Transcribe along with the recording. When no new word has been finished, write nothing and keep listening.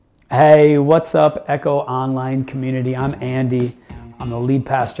Hey, what's up, Echo Online community? I'm Andy. I'm the lead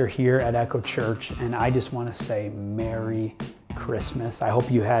pastor here at Echo Church, and I just want to say Merry Christmas. I hope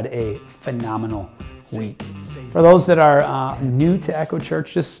you had a phenomenal week. For those that are new to Echo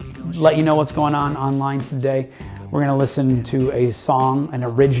Church, just let you know what's going on online today. We're going to listen to a song, an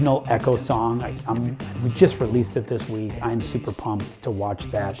original Echo song. We just released it this week. I'm super pumped to watch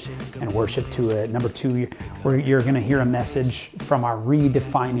that and worship to it. Number two, you're going to hear a message from our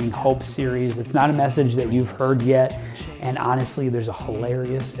Redefining Hope series. It's not a message that you've heard yet. And honestly, there's a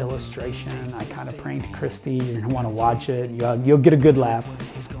hilarious illustration. I kind of pranked Christy. You're going to want to watch it. You'll get a good laugh,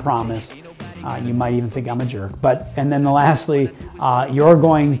 I promise. You might even think I'm a jerk. And then lastly, we're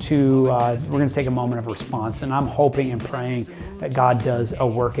going to take a moment of response. And I'm hoping and praying that God does a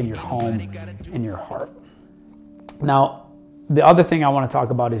work in your home, in your heart. Now, the other thing I want to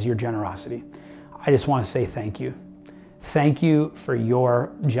talk about is your generosity. I just want to say thank you. Thank you for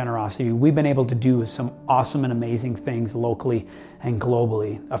your generosity. We've been able to do some awesome and amazing things locally and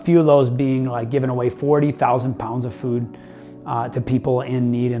globally. A few of those being like giving away 40,000 pounds of food to people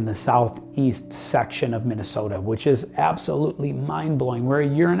in need in the southeast section of Minnesota, which is absolutely mind-blowing. We're a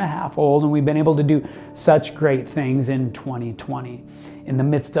year and a half old, and we've been able to do such great things in 2020 in the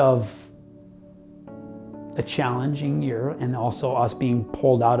midst of a challenging year and also us being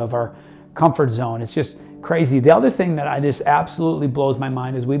pulled out of our comfort zone. It's just crazy. The other thing that just absolutely blows my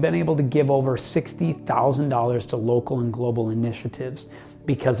mind is we've been able to give over $60,000 to local and global initiatives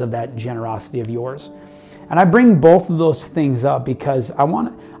because of that generosity of yours. And I bring both of those things up because I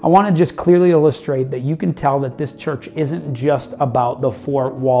want to just clearly illustrate that you can tell that this church isn't just about the four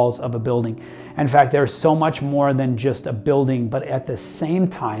walls of a building. In fact, there's so much more than just a building, but at the same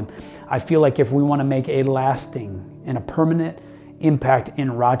time, I feel like if we want to make a lasting and a permanent impact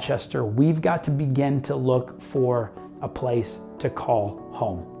in Rochester, we've got to begin to look for a place to call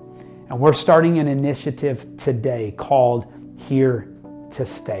home. And we're starting an initiative today called Here to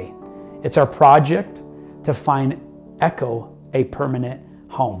Stay. It's our project to find Echo a permanent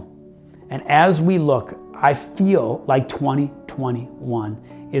home. And as we look, I feel like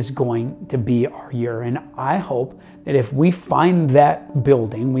 2021 is going to be our year. And I hope that if we find that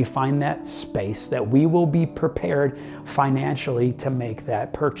building, we find that space, that we will be prepared financially to make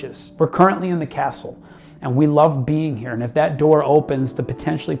that purchase. We're currently in the castle, and we love being here. And if that door opens to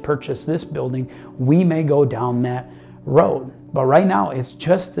potentially purchase this building, we may go down that road. But right now, it's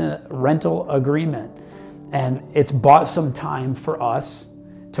just a rental agreement. And it's bought some time for us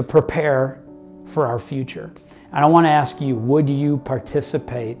to prepare for our future. And I want to ask you, would you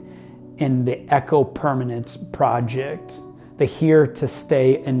participate in the Echo Permanence Project, the Here to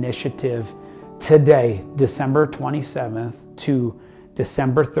Stay initiative today, December 27th to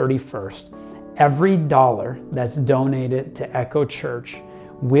December 31st? Every dollar that's donated to Echo Church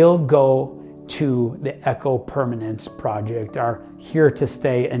will go to the Echo Permanence Project, our Here to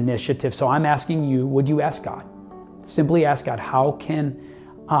Stay initiative. So I'm asking you, would you ask God? Simply ask God, how can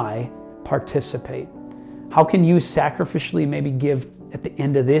I participate? How can you sacrificially maybe give at the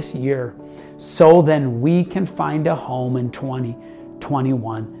end of this year so then we can find a home in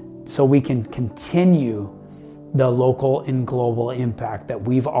 2021 so we can continue the local and global impact that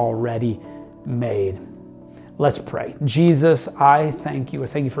we've already made? Let's pray. Jesus, I thank you. I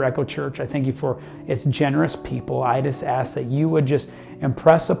thank you for Echo Church. I thank you for its generous people. I just ask that you would just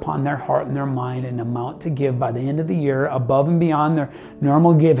impress upon their heart and their mind an amount to give by the end of the year above and beyond their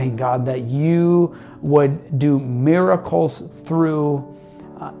normal giving, God, that you would do miracles through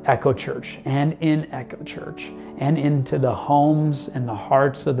Echo Church and in Echo Church and into the homes and the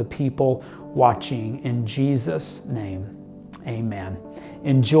hearts of the people watching. In Jesus' name, amen.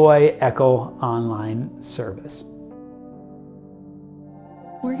 Enjoy Echo Online service.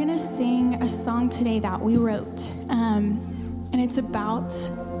 We're going to sing a song today that we wrote, and it's about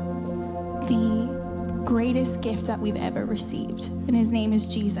the greatest gift that we've ever received, and his name is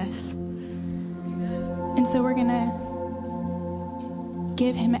Jesus. And so we're going to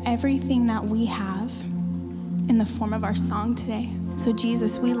give him everything that we have in the form of our song today. So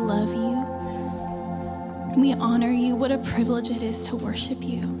Jesus, we love you. We honor you. What a privilege it is to worship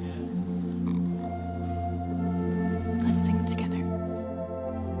you. Let's sing together.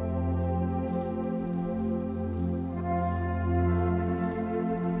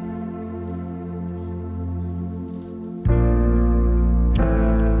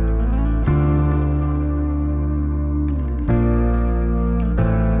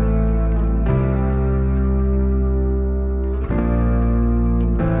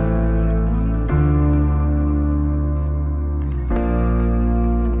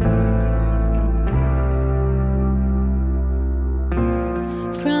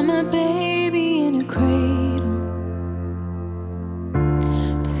 from a baby in a cradle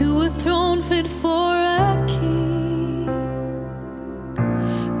to a throne fit for a king,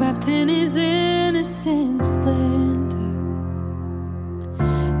 wrapped in his innocent splendor,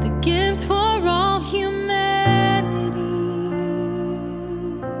 the gift for all humanity.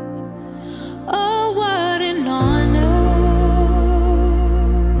 Oh, what an honor.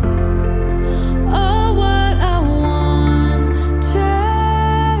 Oh, what a wondrous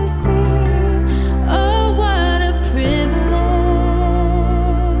thing. Oh, what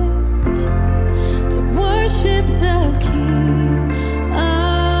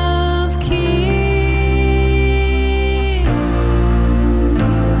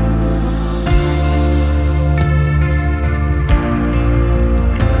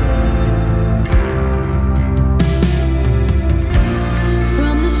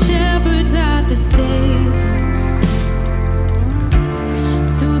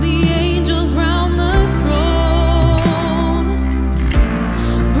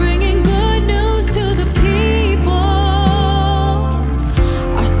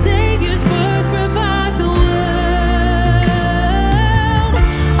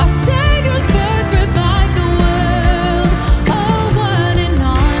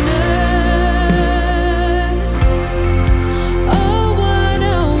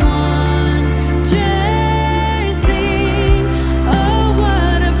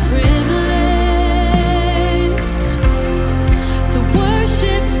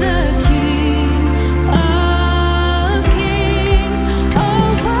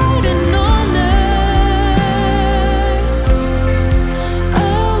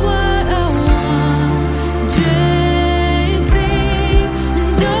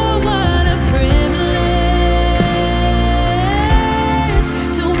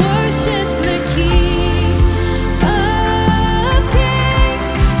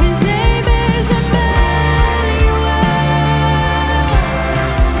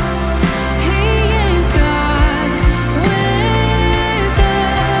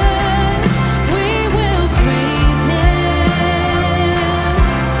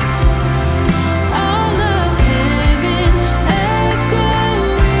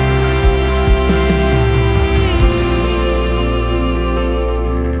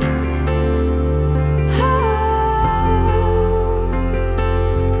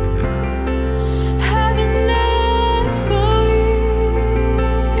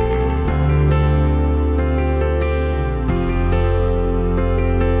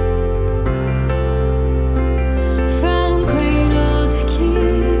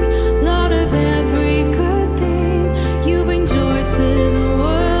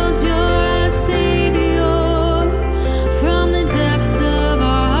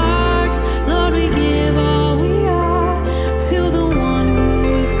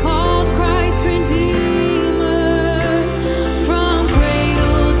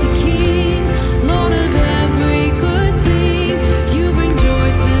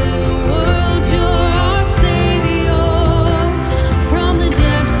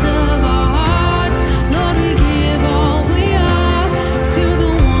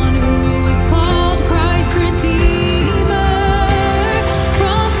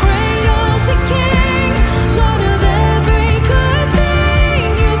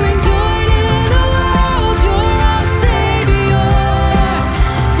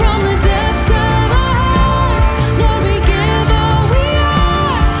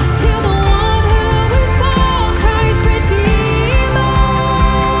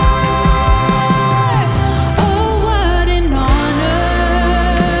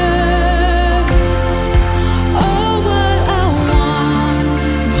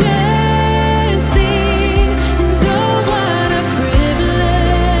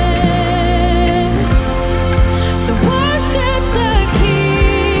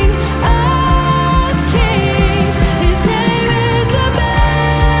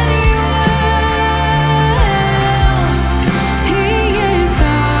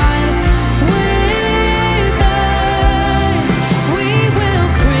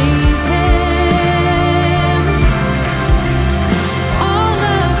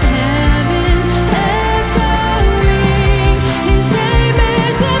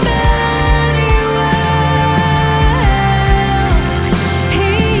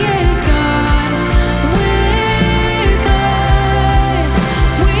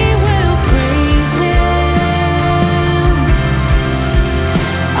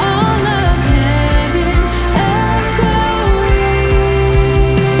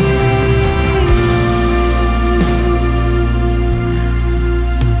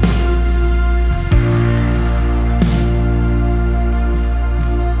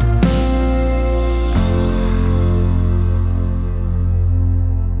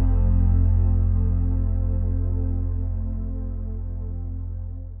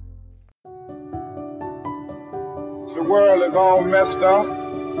is all messed up.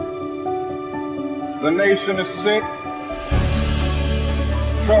 The nation is sick.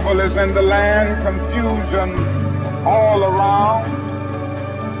 Trouble is in the land, confusion all around.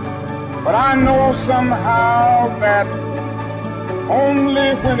 But I know somehow that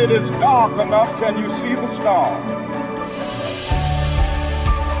only when it is dark enough can you see the stars.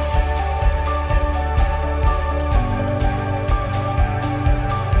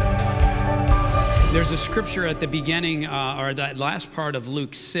 There's a scripture at the beginning, or that last part of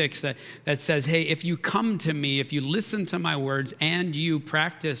Luke 6 that says, hey, if you come to me, if you listen to my words and you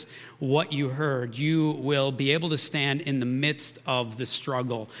practice what you heard, you will be able to stand in the midst of the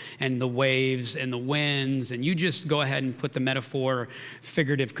struggle and the waves and the winds. And you just go ahead and put the metaphor,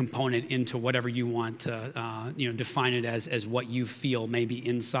 figurative component into whatever you want to define it as what you feel maybe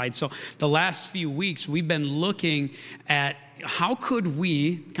inside. So the last few weeks, we've been looking at how could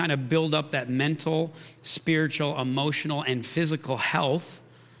we kind of build up that mental, spiritual, emotional, and physical health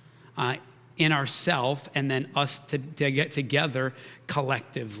in ourselves, and then us to get together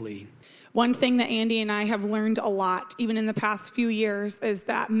collectively. One thing that Andy and I have learned a lot, even in the past few years, is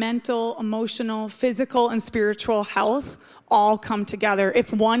that mental, emotional, physical, and spiritual health all come together.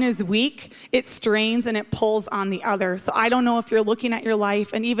 If one is weak, it strains and it pulls on the other. So I don't know if you're looking at your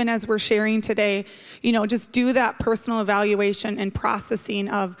life, and even as we're sharing today, just do that personal evaluation and processing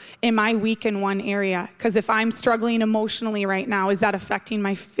of, am I weak in one area? Because if I'm struggling emotionally right now, is that affecting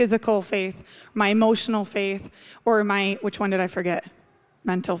my physical faith, my emotional faith, or which one did I forget?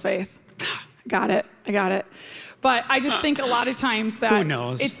 Mental faith. I got it. But I just think a lot of times that who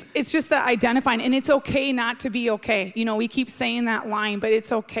knows? It's just that identifying, and it's okay not to be okay. We keep saying that line, but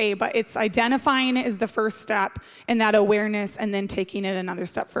it's okay. But it's identifying it is the first step, and that awareness, and then taking it another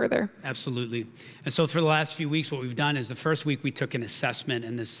step further. Absolutely. And so for the last few weeks, what we've done is the first week we took an assessment,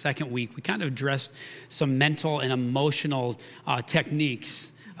 and the second week we kind of addressed some mental and emotional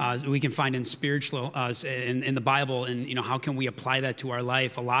techniques we can find in spiritual, in the Bible, and how can we apply that to our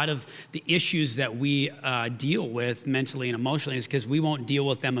life? A lot of the issues that we deal with mentally and emotionally is because we won't deal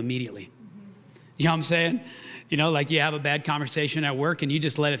with them immediately. You know what I'm saying? Like you have a bad conversation at work and you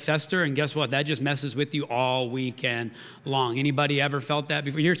just let it fester, and guess what? That just messes with you all weekend long. Anybody ever felt that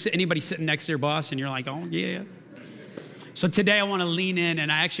before? Anybody sitting next to your boss and you're like, oh yeah. So today I want to lean in,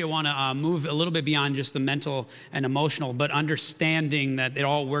 and I actually want to move a little bit beyond just the mental and emotional, but understanding that it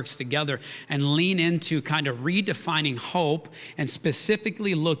all works together, and lean into kind of redefining hope and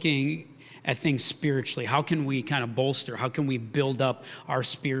specifically looking at things spiritually. How can we kind of bolster? How can we build up our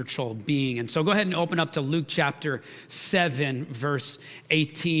spiritual being? And so go ahead and open up to Luke chapter 7, verse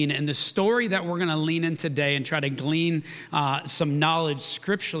 18. And the story that we're going to lean in today and try to glean some knowledge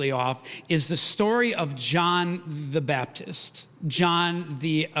scripturally off is the story of John the Baptist, John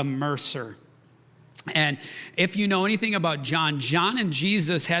the Immerser. And if you know anything about John and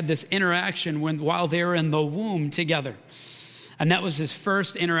Jesus had this interaction while they were in the womb together. And that was his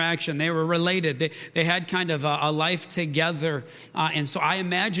first interaction. They were related. They had kind of a life together. And so I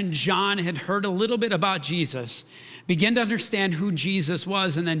imagine John had heard a little bit about Jesus, began to understand who Jesus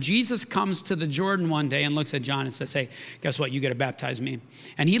was. And then Jesus comes to the Jordan one day and looks at John and says, hey, guess what? You got to baptize me.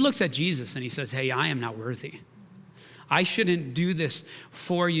 And he looks at Jesus and he says, hey, I am not worthy. I shouldn't do this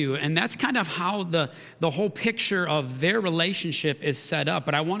for you. And that's kind of how the whole picture of their relationship is set up.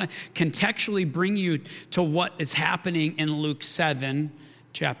 But I want to contextually bring you to what is happening in Luke 7,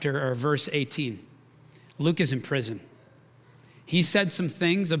 verse 18. Luke is in prison. He said some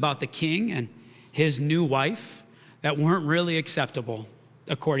things about the king and his new wife that weren't really acceptable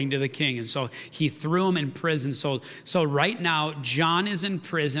according to the king. And so he threw him in prison. So right now, John is in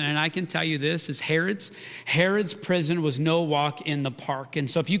prison. And I can tell you this, is Herod's prison was no walk in the park. And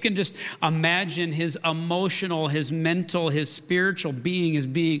so if you can just imagine his emotional, his mental, his spiritual being is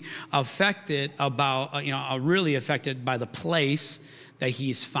being affected really affected by the place that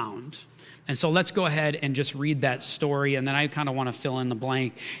he's found. And so let's go ahead and just read that story, and then I kind of want to fill in the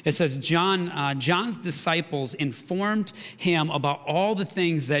blank. It says, John's disciples informed him about all the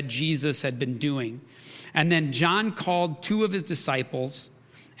things that Jesus had been doing. And then John called two of his disciples,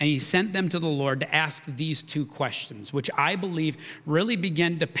 and he sent them to the Lord to ask these two questions, which I believe really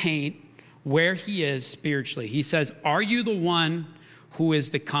begin to paint where he is spiritually. He says, are you the one who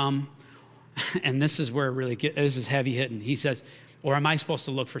is to come? And this is where it really this is heavy hitting. He says, or am I supposed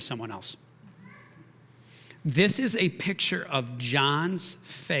to look for someone else? This is a picture of John's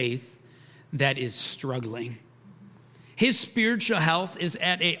faith that is struggling. His spiritual health is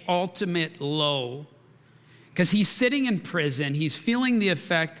at an ultimate low because he's sitting in prison. He's feeling the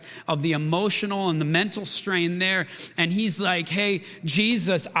effect of the emotional and the mental strain there. And he's like, hey,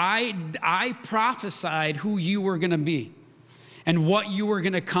 Jesus, I prophesied who you were going to be. and what you were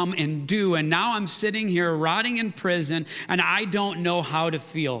going to come and do. And now I'm sitting here rotting in prison, and I don't know how to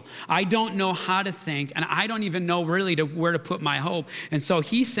feel. I don't know how to think, and I don't even know really where to put my hope. And so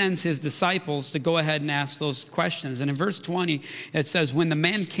he sends his disciples to go ahead and ask those questions. And in verse 20, it says, when the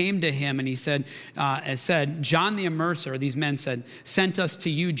man came to him and he said, John the Immerser, these men said, sent us to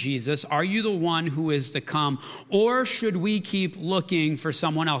you, Jesus. Are you the one who is to come, or should we keep looking for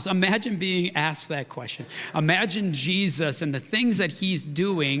someone else? Imagine being asked that question. Imagine Jesus and the things that he's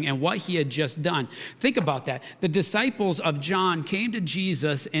doing and what he had just done. Think about that. The disciples of John came to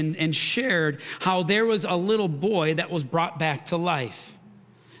Jesus and shared how there was a little boy that was brought back to life.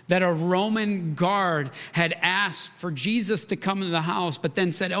 That a Roman guard had asked for Jesus to come into the house, but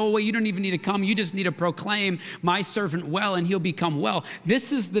then said, oh, well, you don't even need to come. You just need to proclaim my servant well, and he'll become well.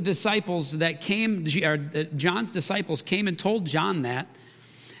 This is the disciples that came, John's disciples came and told John that.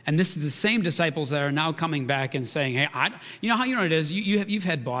 And this is the same disciples that are now coming back and saying, hey, you know how it is? You've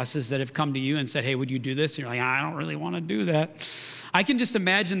had bosses that have come to you and said, hey, would you do this? And you're like, I don't really want to do that. I can just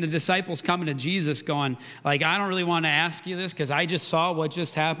imagine the disciples coming to Jesus going, like, I don't really want to ask you this because I just saw what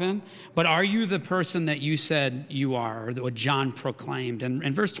just happened. But are you the person that you said you are, or what John proclaimed? And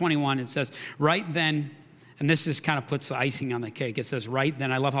in verse 21, it says, right then, and this just kind of puts the icing on the cake. It says, right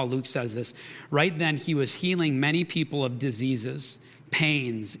then, I love how Luke says this, right then he was healing many people of diseases,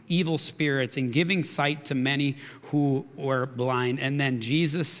 pains, evil spirits, and giving sight to many who were blind. And then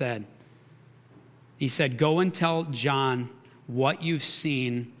Jesus said, he said, go and tell John what you've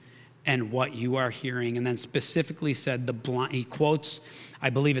seen and what you are hearing. And then specifically said the blind, he quotes, I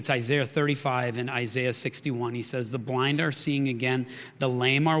believe it's Isaiah 35 and Isaiah 61. He says, the blind are seeing again, the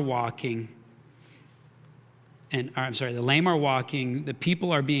lame are walking. The lame are walking, the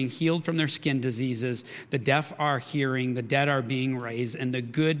people are being healed from their skin diseases, the deaf are hearing, the dead are being raised, and the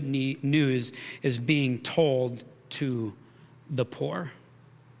good news is being told to the poor.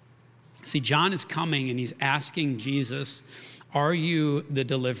 See, John is coming and he's asking Jesus, are you the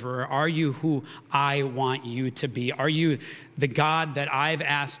deliverer? Are you who I want you to be? Are you the God that I've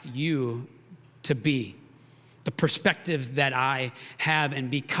asked you to be? The perspective that I have.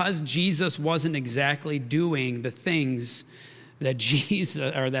 And because Jesus wasn't exactly doing the things that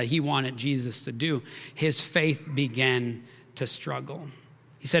that he wanted Jesus to do, his faith began to struggle.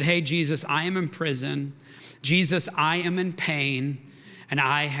 He said, hey, Jesus, I am in prison. Jesus, I am in pain, and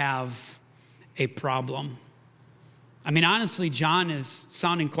I have a problem. I mean, honestly, John is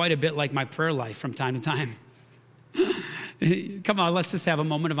sounding quite a bit like my prayer life from time to time. Come on, let's just have a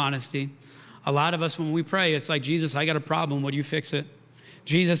moment of honesty. A lot of us, when we pray, it's like, Jesus, I got a problem. Would you fix it?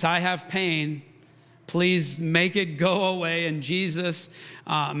 Jesus, I have pain. Please make it go away. And Jesus,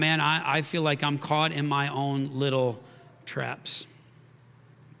 I feel like I'm caught in my own little traps.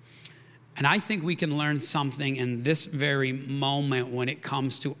 And I think we can learn something in this very moment when it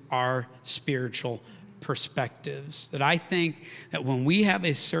comes to our spiritual perspectives. That I think that when we have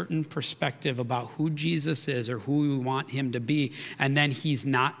a certain perspective about who Jesus is or who we want him to be, and then he's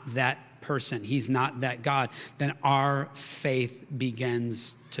not that person, he's not that God, then our faith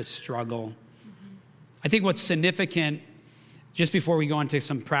begins to struggle. I think what's significant, just before we go into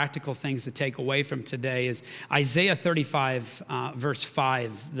some practical things to take away from today, is Isaiah 35, verse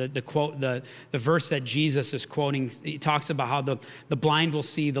 5, the quote, the verse that Jesus is quoting. He talks about how the blind will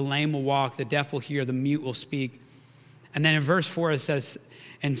see, the lame will walk, the deaf will hear, the mute will speak. And then in verse 4 it says,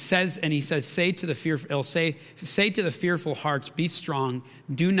 say to the fearful hearts, be strong,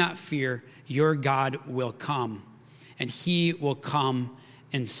 do not fear, your God will come, and he will come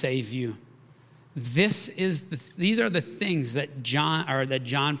and save you. These are the things that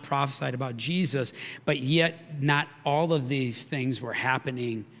John prophesied about Jesus, but yet not all of these things were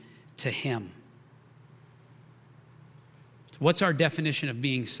happening to him. What's our definition of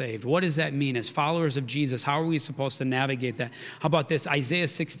being saved? What does that mean as followers of Jesus? How are we supposed to navigate that? How about this? Isaiah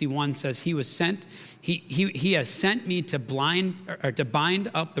 61 says, he has sent me to bind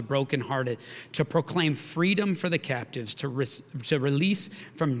up the brokenhearted, to proclaim freedom for the captives, to release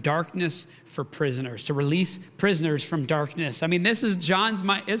from darkness for prisoners, to release prisoners from darkness. I mean, this is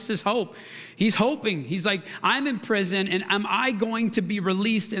it's his hope. He's hoping. He's like, I'm in prison, and am I going to be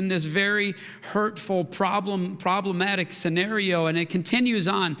released in this very hurtful, problematic scenario? And it continues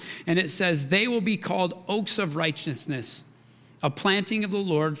on, and it says, they will be called oaks of righteousness, a planting of the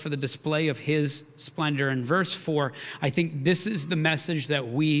Lord for the display of his splendor. In verse 4, I think this is the message that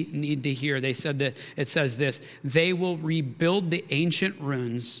we need to hear. It says this, they will rebuild the ancient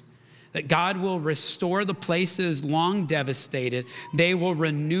ruins, that God will restore the places long devastated. They will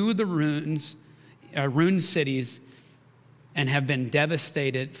renew the ruined cities, and have been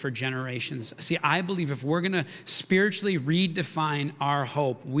devastated for generations. See, I believe if we're going to spiritually redefine our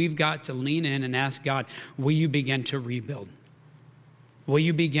hope, we've got to lean in and ask God, will you begin to rebuild? Will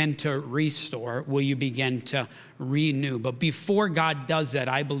you begin to restore? Will you begin to renew? But before God does that,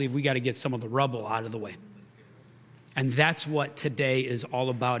 I believe we got to get some of the rubble out of the way. And that's what today is all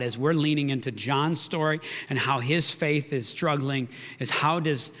about. As we're leaning into John's story and how his faith is struggling, is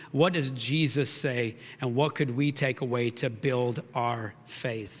what does Jesus say, and what could we take away to build our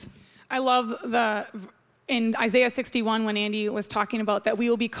faith? I love in Isaiah 61, when Andy was talking about that we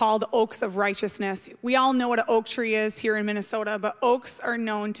will be called oaks of righteousness. We all know what an oak tree is here in Minnesota, but oaks are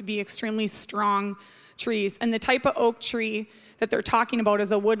known to be extremely strong trees. And the type of oak tree that they're talking about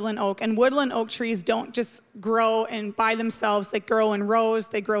is a woodland oak. And woodland oak trees don't just grow and by themselves. They grow in rows,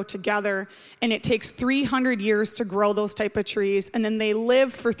 they grow together. And it takes 300 years to grow those type of trees. And then they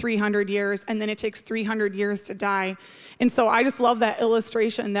live for 300 years, and then it takes 300 years to die. And so I just love that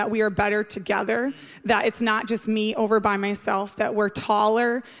illustration that we are better together, that it's not just me over by myself, that we're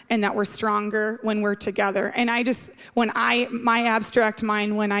taller and that we're stronger when we're together. And my abstract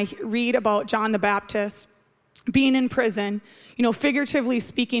mind, when I read about John the Baptist being in prison, figuratively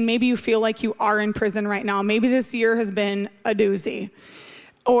speaking, maybe you feel like you are in prison right now. Maybe this year has been a doozy.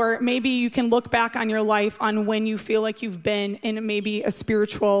 Or maybe you can look back on your life on when you feel like you've been in maybe a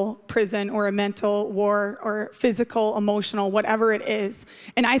spiritual prison or a mental war or physical, emotional, whatever it is.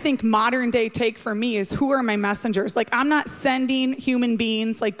 And I think modern day take for me is, who are my messengers? Like, I'm not sending human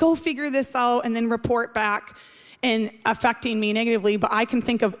beings, like, go figure this out and then report back and affecting me negatively, but I can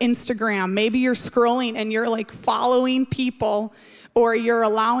think of Instagram. Maybe you're scrolling and you're like following people, or you're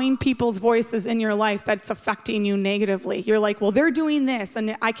allowing people's voices in your life that's affecting you negatively. You're like, well, they're doing this,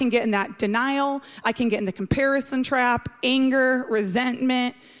 and I can get in that denial. I can get in the comparison trap, anger,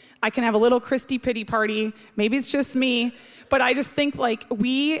 resentment. I can have a little Christy pity party. Maybe it's just me. But I just think like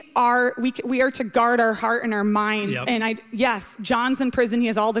we are to guard our heart and our minds. Yep. And yes, John's in prison. He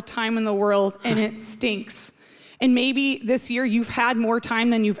has all the time in the world, and it stinks. And maybe this year you've had more time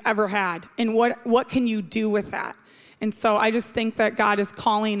than you've ever had. And what can you do with that? And so I just think that God is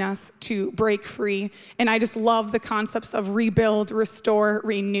calling us to break free. And I just love the concepts of rebuild, restore,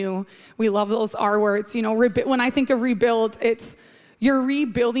 renew. We love those R words. When I think of rebuild, it's you're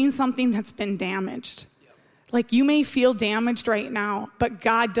rebuilding something that's been damaged. Like, you may feel damaged right now, but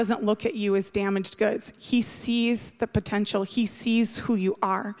God doesn't look at you as damaged goods. He sees the potential. He sees who you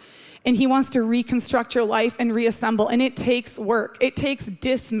are. And he wants to reconstruct your life and reassemble. And it takes work. It takes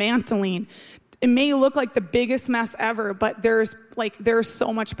dismantling. It may look like the biggest mess ever, but there's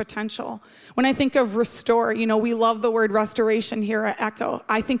so much potential. When I think of restore, we love the word restoration here at Echo.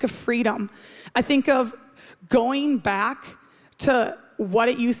 I think of freedom. I think of going back to what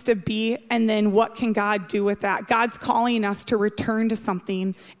it used to be, and then what can God do with that? God's calling us to return to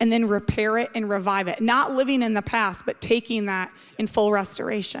something and then repair it and revive it. Not living in the past, but taking that in full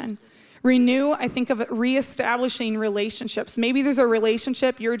restoration. Renew, I think of it reestablishing relationships. Maybe there's a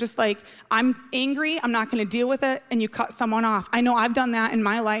relationship, you're just like, I'm angry, I'm not going to deal with it, and you cut someone off. I know I've done that in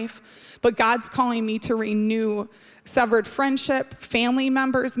my life, but God's calling me to renew severed friendship, family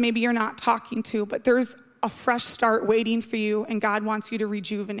members maybe you're not talking to, but there's a fresh start waiting for you, and God wants you to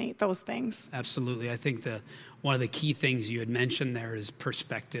rejuvenate those things. Absolutely. I think one of the key things you had mentioned there is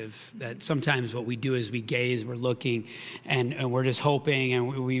perspective. That sometimes what we do is we gaze, we're looking, and we're just hoping, and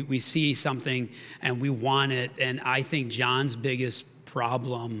we see something, and we want it. And I think John's biggest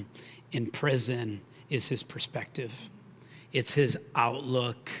problem in prison is his perspective. It's his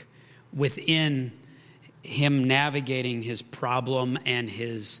outlook within him navigating his problem and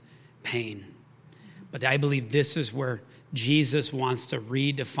his pain. But I believe this is where Jesus wants to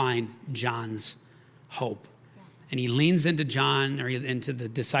redefine John's hope. And he leans into John, or into the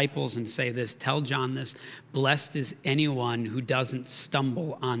disciples, and say this, tell John this, blessed is anyone who doesn't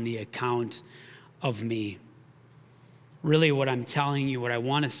stumble on the account of me. Really what I'm telling you, what I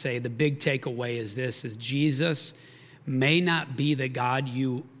want to say, the big takeaway is this, is Jesus may not be the God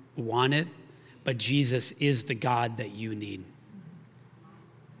you wanted, but Jesus is the God that you need.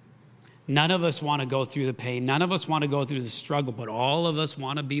 None of us want to go through the pain. None of us want to go through the struggle, but all of us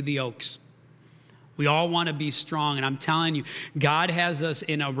want to be the oaks. We all want to be strong. And I'm telling you, God has us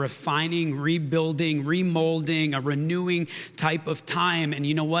in a refining, rebuilding, remolding, a renewing type of time. And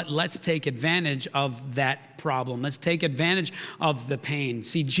you know what? Let's take advantage of that problem. Let's take advantage of the pain.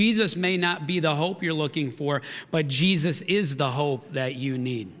 See, Jesus may not be the hope you're looking for, but Jesus is the hope that you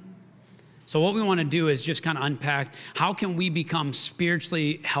need. So what we want to do is just kind of unpack, how can we become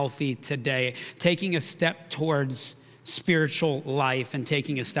spiritually healthy today, taking a step towards spiritual life and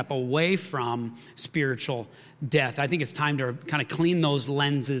taking a step away from spiritual death. I think it's time to kind of clean those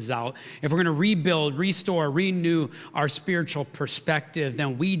lenses out. If we're going to rebuild, restore, renew our spiritual perspective,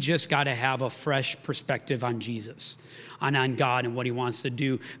 then we just got to have a fresh perspective on Jesus, on God and what he wants to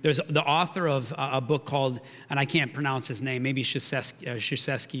do. There's the author of a book called, and I can't pronounce his name, maybe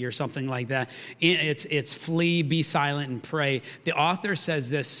Shiseski or something like that. It's Flee, Be Silent, and Pray. The author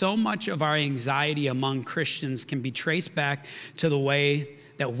says this: so much of our anxiety among Christians can be traced back to the way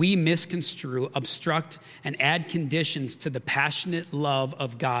that we misconstrue, obstruct, and add conditions to the passionate love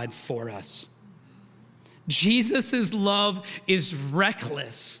of God for us. Jesus' love is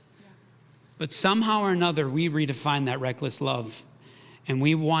reckless, but somehow or another we redefine that reckless love, and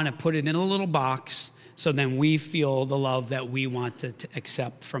we want to put it in a little box so then we feel the love that we want to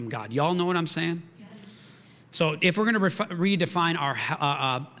accept from God. Y'all know what I'm saying? So if we're going to redefine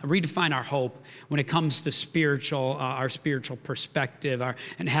our hope when it comes to our spiritual perspective,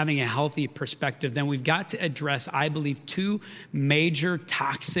 and having a healthy perspective, then we've got to address, I believe, two major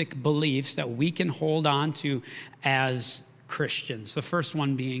toxic beliefs that we can hold on to as Christians. The first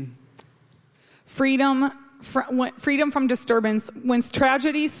one being freedom from disturbance. When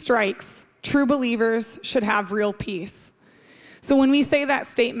tragedy strikes, true believers should have real peace. So when we say that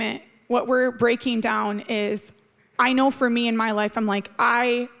statement, what we're breaking down is, I know for me in my life, I'm like,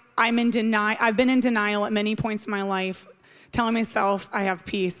 I'm in denial. I've been in denial at many points in my life, telling myself I have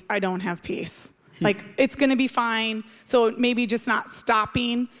peace. I don't have peace. Like, it's going to be fine. So maybe just not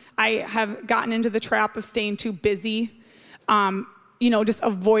stopping. I have gotten into the trap of staying too busy, just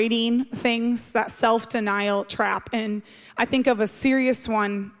avoiding things, that self-denial trap. And I think of a serious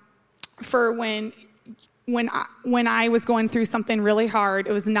one for when I was going through something really hard.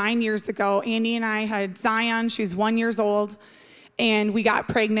 It was 9 years ago. Andy and I had Zion. She's 1 year old, and we got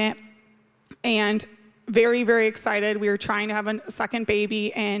pregnant, and very, very excited. We were trying to have a second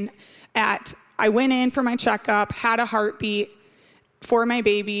baby, and I went in for my checkup, had a heartbeat for my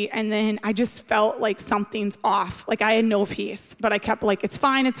baby, and then I just felt like something's off. Like, I had no peace, but I kept like, it's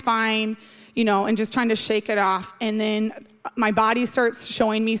fine, and just trying to shake it off. And then my body starts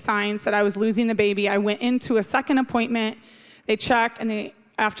showing me signs that I was losing the baby. I went into a second appointment. They check, and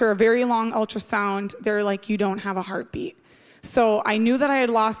after a very long ultrasound, they're like, you don't have a heartbeat. So I knew that I had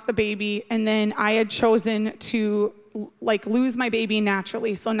lost the baby, and then I had chosen to lose my baby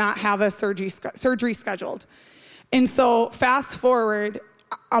naturally, so not have a surgery scheduled. And so fast forward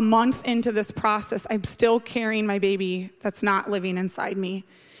a month into this process, I'm still carrying my baby that's not living inside me.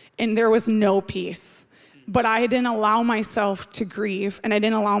 And there was no peace. But I didn't allow myself to grieve, and I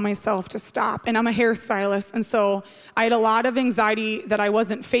didn't allow myself to stop. And I'm a hairstylist, and so I had a lot of anxiety that I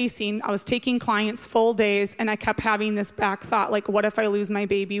wasn't facing. I was taking clients full days, and I kept having this back thought, like, what if I lose my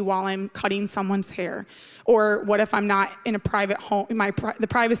baby while I'm cutting someone's hair? Or what if I'm not in a private home, the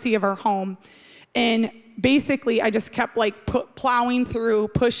privacy of our home? And basically, I just kept plowing through,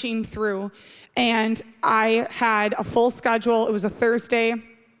 pushing through. And I had a full schedule. It was a Thursday.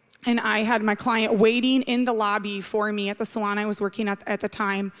 And I had my client waiting in the lobby for me at the salon I was working at the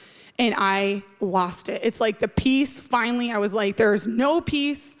time, and I lost it. It's like the peace, finally, I was like, there's no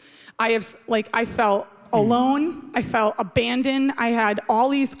peace. I felt alone. I felt abandoned. I had all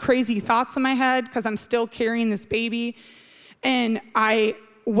these crazy thoughts in my head because I'm still carrying this baby. And I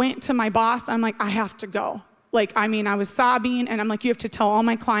went to my boss. I'm like, I have to go. I was sobbing, and I'm like, you have to tell all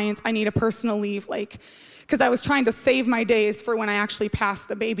my clients I need a personal leave, because I was trying to save my days for when I actually passed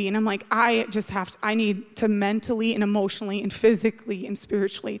the baby. And I'm like, I need to mentally and emotionally and physically and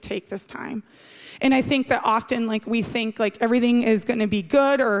spiritually take this time. And I think that often, we think everything is going to be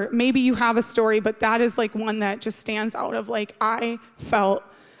good, or maybe you have a story, but that is one that just stands out of I felt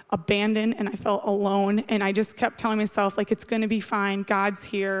abandoned and I felt alone. And I just kept telling myself, it's going to be fine. God's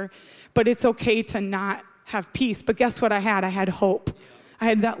here, but it's okay to not have peace. But guess what I had? I had hope. I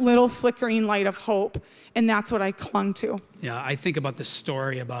had that little flickering light of hope, and that's what I clung to. Yeah, I think about the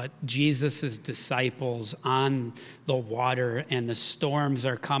story about Jesus' disciples on the water, and the storms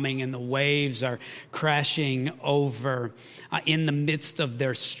are coming and the waves are crashing over in the midst of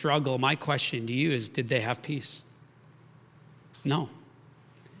their struggle. My question to you is, did they have peace? No.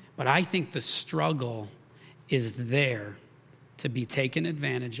 But I think the struggle is there to be taken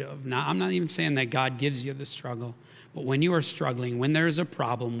advantage of. Now, I'm not even saying that God gives you the struggle, but when you are struggling, when there's a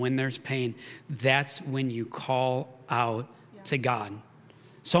problem, when there's pain, that's when you call out to God.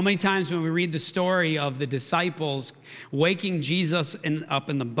 So many times when we read the story of the disciples waking Jesus up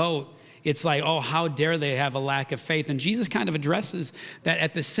in the boat, it's like, oh, how dare they have a lack of faith? And Jesus kind of addresses that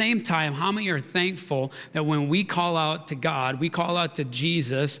at the same time. How many are thankful that when we call out to God, we call out to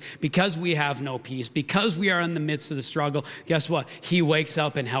Jesus because we have no peace, because we are in the midst of the struggle, guess what? He wakes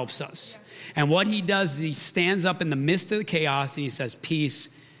up and helps us. And what he does is he stands up in the midst of the chaos and he says, peace,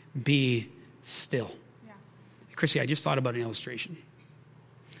 be still. Yeah. Chrissy, I just thought about an illustration,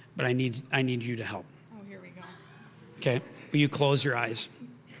 but I need you to help. Oh, here we go. Okay, will you close your eyes?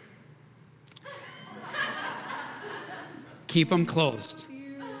 Keep them closed.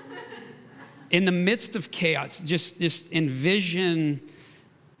 In the midst of chaos, just envision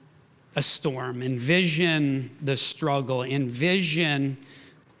a storm, envision the struggle, envision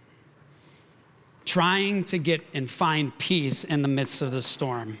trying to get and find peace in the midst of the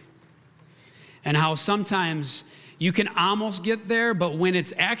storm. And how sometimes you can almost get there, but when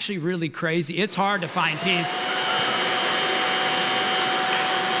it's actually really crazy, it's hard to find peace.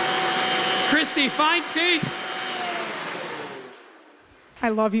 Christy, find peace. I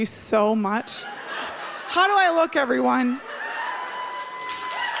love you so much. How do I look, everyone?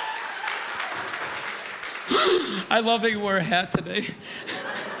 I love that you wore a hat today.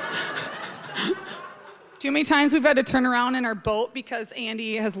 Do you know how many times we've had to turn around in our boat because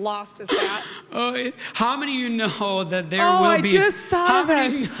Andy has lost his hat? Oh, how many of you know that there will be... I just thought of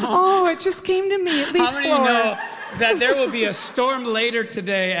this. Oh, it just came to me. Leaf how many of you know that there will be a storm later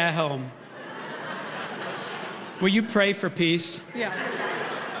today at home? Will you pray for peace? Yeah.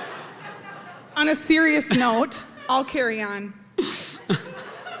 On a serious note, I'll carry on. It's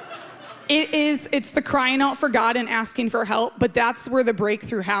the crying out for God and asking for help, but that's where the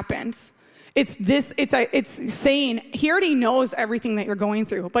breakthrough happens. It's saying, he already knows everything that you're going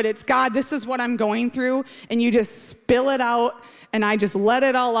through, but it's, God, this is what I'm going through, and you just spill it out, and I just let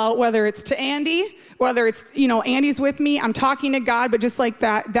it all out, whether it's to Andy, whether it's, Andy's with me, I'm talking to God, but just like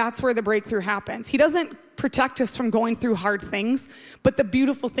that, that's where the breakthrough happens. He doesn't protect us from going through hard things, but the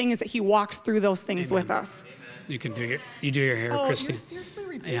beautiful thing is that he walks through those things Amen. With us. You can do your hair, Christy. You're seriously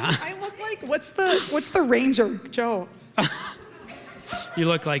ridiculous. Yeah. I look like, what's the Ranger, Joe? You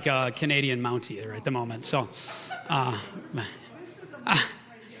look like a Canadian Mountie at the moment. So,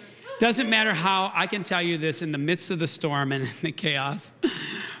 doesn't matter how, I can tell you this, in the midst of the storm and the chaos.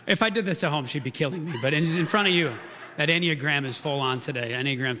 If I did this at home, she'd be killing me. But in front of you, that Enneagram is full on today.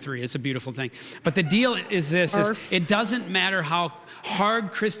 Enneagram 3, it's a beautiful thing. But the deal is this, it doesn't matter how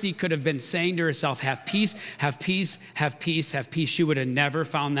hard Christy could have been saying to herself, have peace, have peace, have peace, have peace. She would have never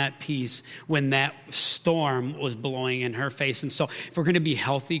found that peace when that storm was blowing in her face. And so if we're going to be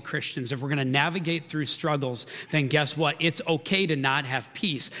healthy Christians, if we're going to navigate through struggles, then guess what? It's okay to not have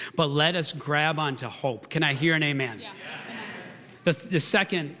peace, but let us grab onto hope. Can I hear an amen? Yeah. The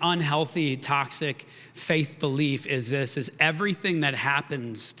second unhealthy, toxic faith belief is everything that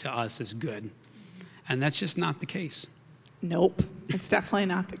happens to us is good. And that's just not the case. Nope, it's definitely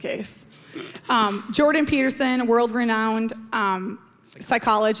not the case. Jordan Peterson, world-renowned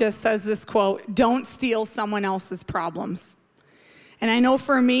psychologist, says this quote, "Don't steal someone else's problems." And I know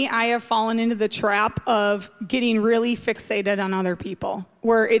for me, I have fallen into the trap of getting really fixated on other people,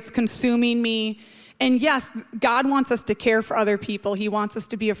 where it's consuming me. And yes, God wants us to care for other people. He wants us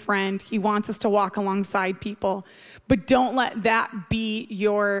to be a friend. He wants us to walk alongside people. But don't let that be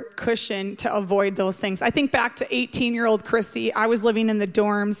your cushion to avoid those things. I think back to 18-year-old Christy. I was living in the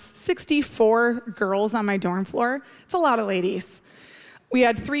dorms, 64 girls on my dorm floor. It's a lot of ladies. We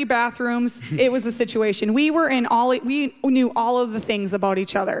had 3 bathrooms. It was a situation. We knew all of the things about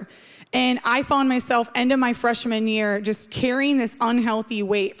each other. And I found myself, end of my freshman year, just carrying this unhealthy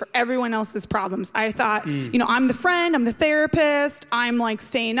weight for everyone else's problems. I thought, I'm the friend, I'm the therapist, I'm like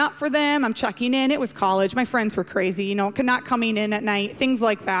staying up for them, I'm checking in. It was college. My friends were crazy, not coming in at night, things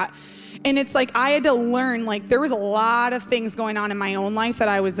like that. And it's like I had to learn, there was a lot of things going on in my own life that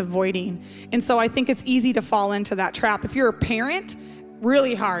I was avoiding. And so I think it's easy to fall into that trap. If you're a parent,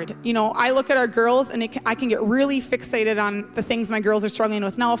 really hard. I look at our girls and I can get really fixated on the things my girls are struggling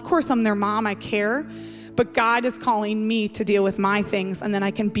with. Now, of course, I'm their mom. I care. But God is calling me to deal with my things, and then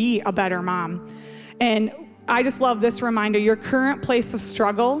I can be a better mom. And I just love this reminder. Your current place of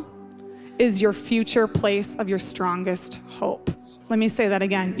struggle is your future place of your strongest hope. Let me say that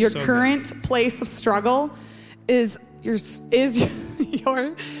again. Your current place of struggle is your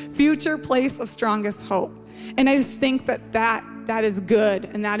future place of strongest hope. And I just think that is good,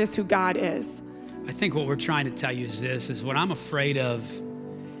 and that is who God is. I think what we're trying to tell you is what I'm afraid of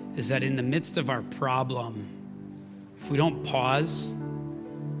is that in the midst of our problem, if we don't pause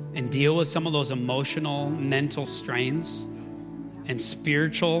and deal with some of those emotional, mental strains and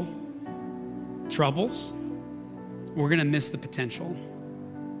spiritual troubles, we're going to miss the potential.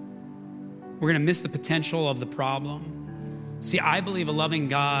 we're going to miss the potential of the problem. See, I believe a loving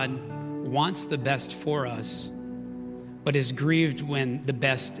God wants the best for us, but is grieved when the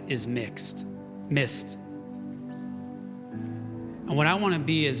best is missed. And what I want to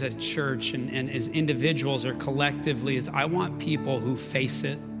be as a church and as individuals or collectively is I want people who face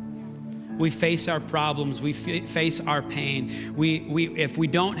it. We face our problems. We face our pain. If we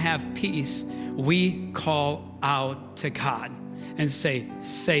don't have peace, we call out to God and say,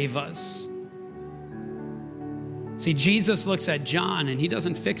 save us. See, Jesus looks at John and he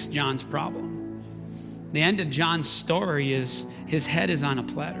doesn't fix John's problem. The end of John's story is his head is on a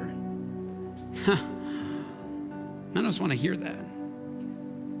platter. I just want to hear that.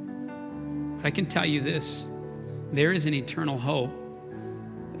 But I can tell you this, there is an eternal hope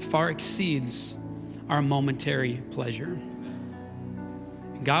that far exceeds our momentary pleasure.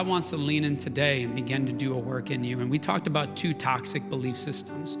 God wants to lean in today and begin to do a work in you. And we talked about 2 toxic belief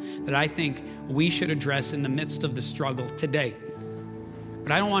systems that I think we should address in the midst of the struggle today.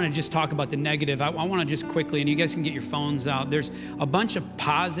 But I don't want to just talk about the negative. I want to just quickly, and you guys can get your phones out. There's a bunch of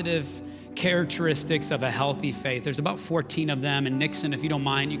positive characteristics of a healthy faith. There's about 14 of them. And Nixon, if you don't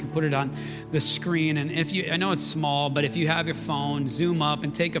mind, you can put it on the screen. And I know it's small, but if you have your phone, zoom up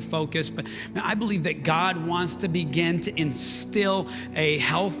and take a focus. But I believe that God wants to begin to instill a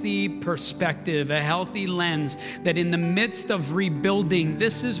healthy perspective, a healthy lens, that in the midst of rebuilding,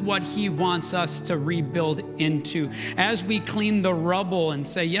 this is what he wants us to rebuild into. As we clean the rubble and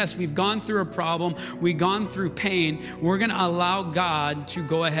say, yes, we've gone through a problem, we've gone through pain, we're going to allow God to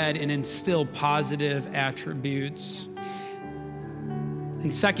go ahead and instill positive attributes. In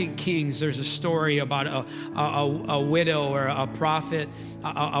 2 Kings, there's a story about a widow or a prophet,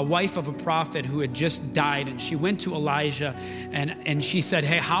 a wife of a prophet who had just died. And she went to Elijah and she said,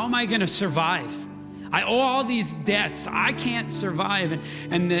 hey, how am I going to survive? I owe all these debts. I can't survive.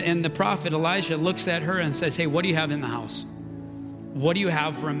 And the prophet Elijah looks at her and says, hey, what do you have in the house? What do you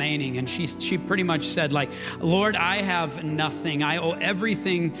have remaining? And she pretty much said, like, Lord, I have nothing. I owe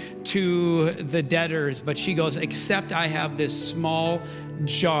everything to the debtors. But she goes, except I have this small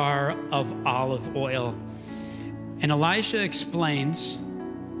jar of olive oil. And Elisha explains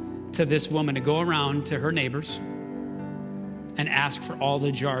to this woman to go around to her neighbors and ask for all the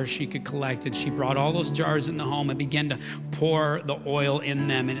jars she could collect. And she brought all those jars in the home and began to pour the oil in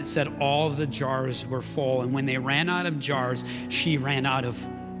them. And it said all the jars were full. And when they ran out of jars, she ran out of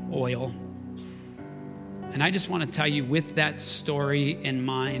oil. And I just want to tell you, with that story in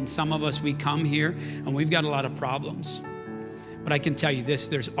mind, some of us, we come here and we've got a lot of problems. But I can tell you this,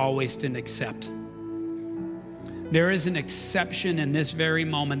 there's always an accept. There is an exception in this very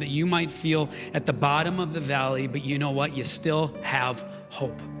moment that you might feel at the bottom of the valley, but you know what? You still have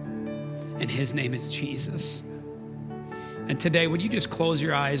hope. And his name is Jesus. And today, would you just close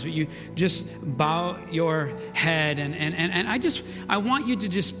your eyes? Would you just bow your head? And I want you to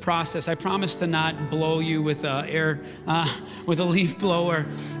just process. I promise to not blow you with with a leaf blower.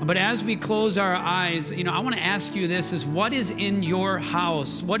 But as we close our eyes, I want to ask you this: is what is in your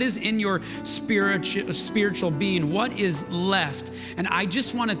house? What is in your spiritual being? What is left? And I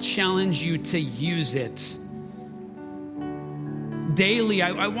just want to challenge you to use it. Daily,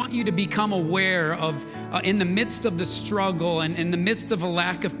 I want you to become aware of, in the midst of the struggle and in the midst of a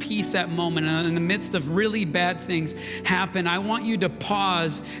lack of peace at moment, and in the midst of really bad things happen, I want you to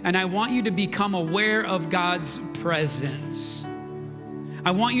pause and I want you to become aware of God's presence.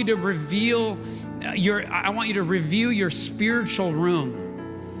 I want you to review your spiritual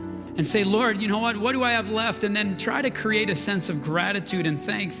room and say, Lord, you know what do I have left? And then try to create a sense of gratitude and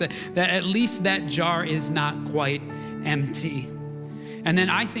thanks that at least that jar is not quite empty. And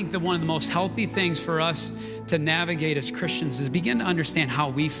then I think that one of the most healthy things for us to navigate as Christians is begin to understand how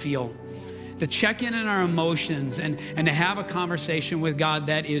we feel, to check in on our emotions and to have a conversation with God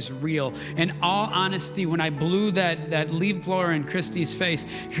that is real. In all honesty, when I blew that leaf blower in Christy's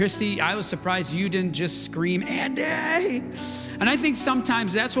face, Christy, I was surprised you didn't just scream, Andy! And I think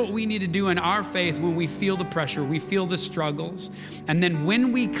sometimes that's what we need to do in our faith when we feel the pressure, we feel the struggles. And then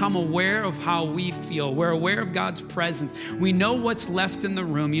when we come aware of how we feel, we're aware of God's presence, we know what's left in the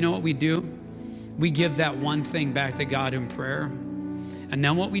room. You know what we do? We give that one thing back to God in prayer. And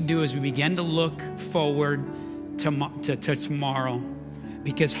then what we do is we begin to look forward to tomorrow,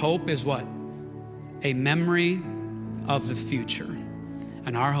 because hope is what? A memory of the future.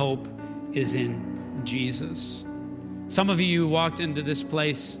 And our hope is in Jesus. Some of you walked into this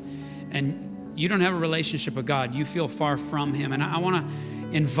place and you don't have a relationship with God. You feel far from him. And I want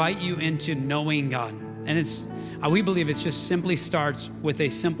to invite you into knowing God. And we believe it just simply starts with a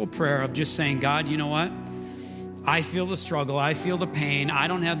simple prayer of just saying, God, you know what? I feel the struggle. I feel the pain. I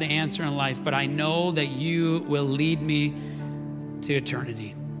don't have the answer in life, but I know that you will lead me to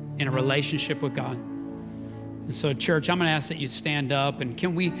eternity in a relationship with God. And so, church, I'm going to ask that you stand up, and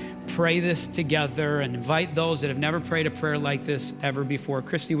can we pray this together and invite those that have never prayed a prayer like this ever before?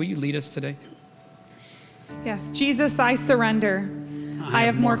 Christy, will you lead us today? Yes, Jesus, I surrender. I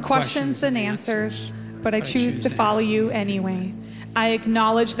have more questions than answers, but I choose to follow you anyway. I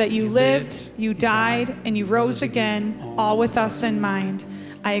acknowledge that you lived, you died, and you rose again, all with us in mind.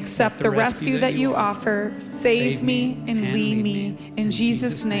 I accept the rescue that you offer. Save me and lead me. In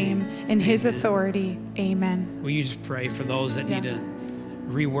Jesus' name, in his authority, amen. Will you just pray for those that need to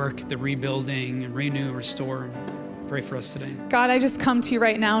rework the rebuilding and renew, restore? Pray for us today. God, I just come to you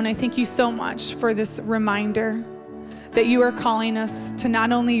right now, and I thank you so much for this reminder that you are calling us to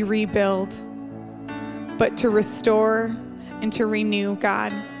not only rebuild, but to restore and to renew,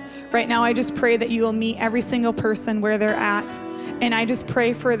 God. Right now, I just pray that you will meet every single person where they're at. And I just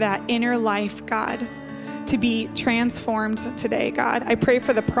pray for that inner life, God, to be transformed today, God. I pray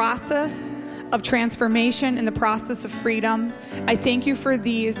for the process of transformation and the process of freedom. I thank you for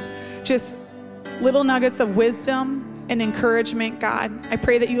these just little nuggets of wisdom and encouragement, God. I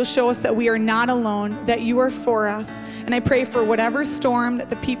pray that you'll show us that we are not alone, that you are for us. And I pray for whatever storm that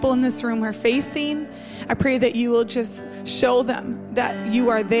the people in this room are facing, I pray that you will just show them that you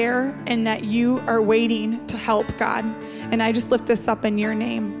are there and that you are waiting to help, God. And I just lift this up in your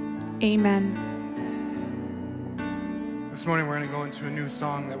name. Amen. This morning we're going to go into a new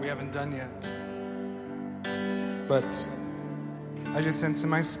song that we haven't done yet. But I just sense in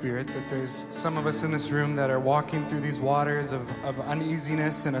my spirit that there's some of us in this room that are walking through these waters of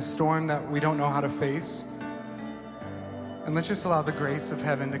uneasiness and a storm that we don't know how to face. And let's just allow the grace of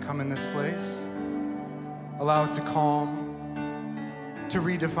heaven to come in this place. Allow it to calm, to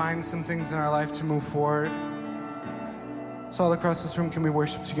redefine some things in our life, to move forward. So all across this room, can we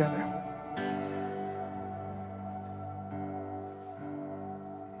worship together?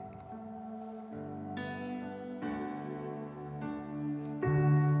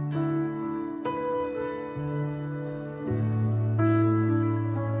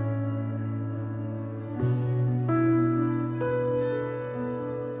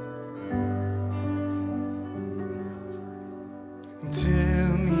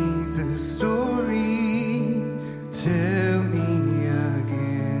 Tell me the story, tell me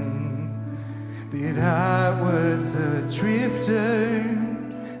again, that I was a drifter,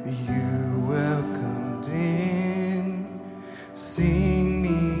 that you welcomed in. Sing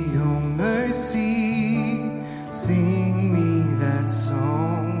me your mercy, sing me that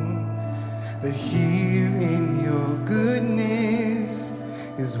song, that here in your goodness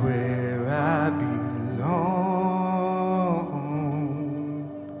is where I belong.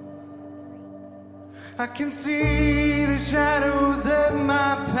 I can see the shadows of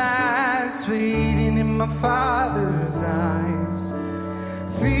my past fading in my Father's eyes.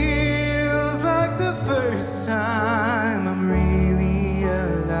 Feels like the first time I'm really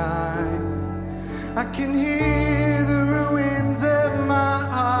alive. I can hear the ruins of my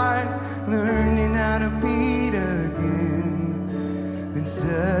heart learning how to beat again. Then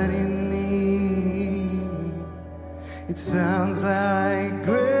suddenly it sounds like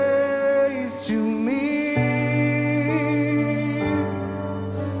grace to me.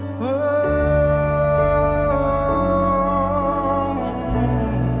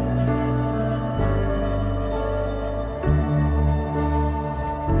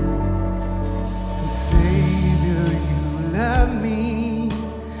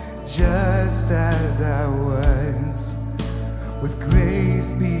 As I was, with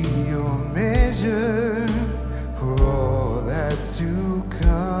grace be your measure for all that's to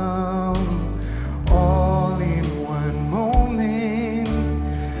come. All in one moment,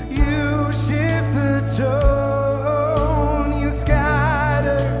 you shift the tone, you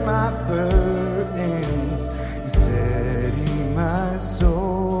scatter my burdens, you steady my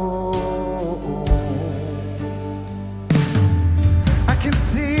soul. I can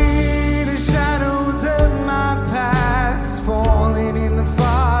see falling in the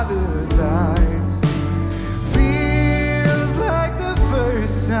Father's eyes. Feels like the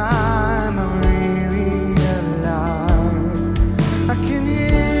first time I'm really alive. I can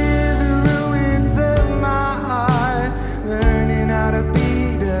hear the ruins of my heart learning how to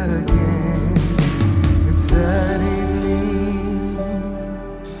beat again. And suddenly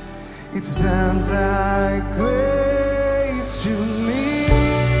it sounds like grace to me.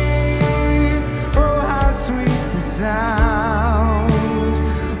 Oh, how sweet the sound.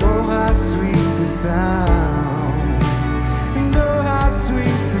 Oh, how sweet the sound. And oh, how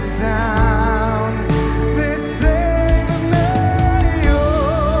sweet the sound that says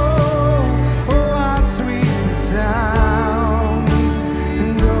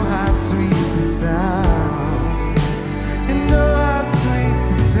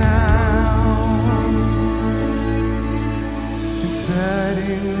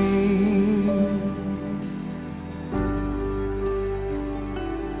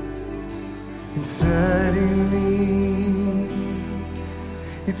suddenly,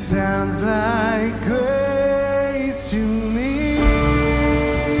 it sounds like grace to me.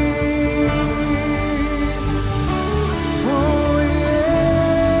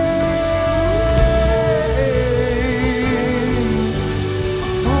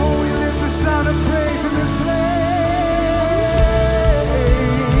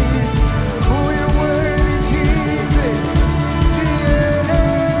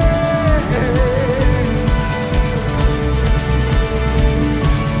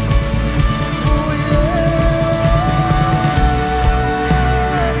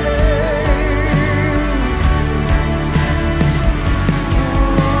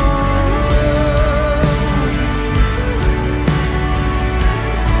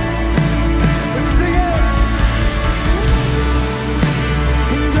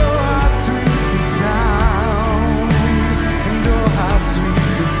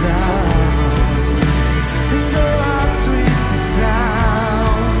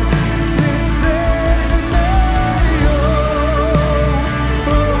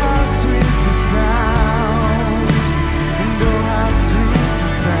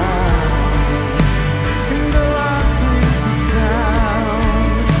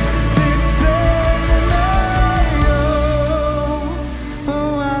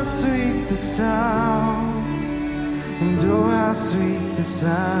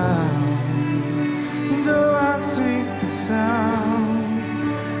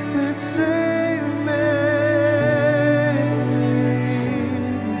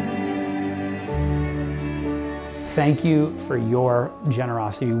 Thank you for your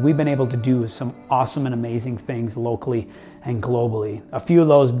generosity. We've been able to do some awesome and amazing things locally and globally. A few of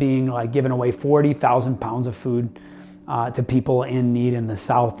those being like giving away 40,000 pounds of food to people in need in the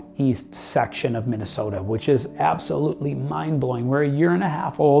southeast section of Minnesota, which is absolutely mind-blowing. We're a year and a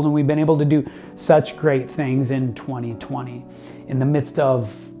half old and we've been able to do such great things in 2020 in the midst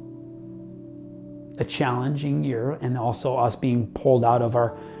of a challenging year and also us being pulled out of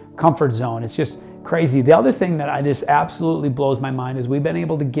our comfort zone. It's just crazy. The other thing that I just absolutely blows my mind is we've been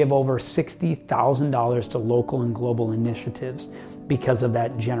able to give over $60,000 to local and global initiatives because of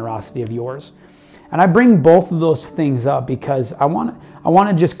that generosity of yours. And I bring both of those things up because I want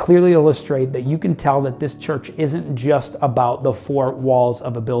to just clearly illustrate that you can tell that this church isn't just about the four walls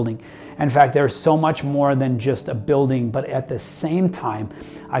of a building. In fact, there's so much more than just a building, but at the same time,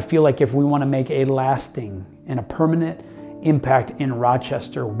 I feel like if we want to make a lasting and a permanent impact in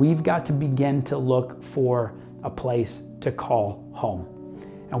Rochester, we've got to begin to look for a place to call home.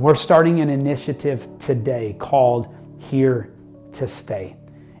 And we're starting an initiative today called Here to Stay.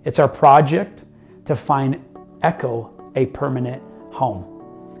 It's our project to find Echo a permanent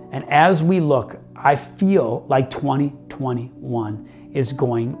home. And as we look, I feel like 2021 is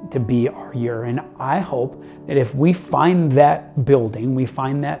going to be our year. And I hope that if we find that building, we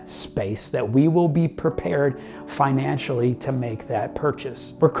find that space, that we will be prepared financially to make that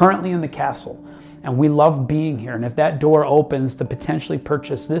purchase. We're currently in the castle and we love being here. And if that door opens to potentially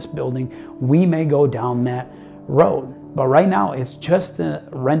purchase this building, we may go down that road. But right now it's just a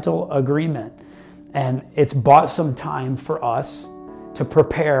rental agreement and it's bought some time for us to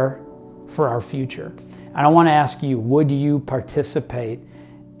prepare for our future. And I want to ask you, would you participate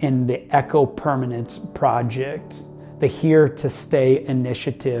in the Echo Permanence Project, the Here to Stay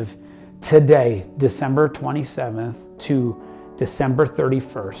initiative today, December 27th to December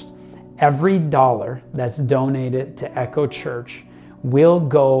 31st? Every dollar that's donated to Echo Church will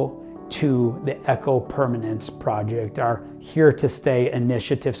go to the Echo Permanence Project, our Here to Stay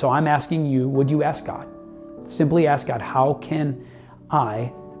initiative. So I'm asking you, would you ask God? Simply ask God, how can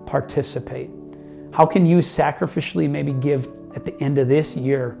I participate? How can you sacrificially maybe give at the end of this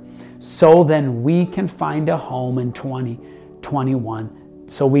year so then we can find a home in 2021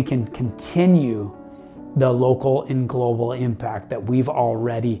 so we can continue the local and global impact that we've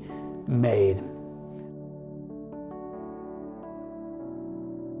already made?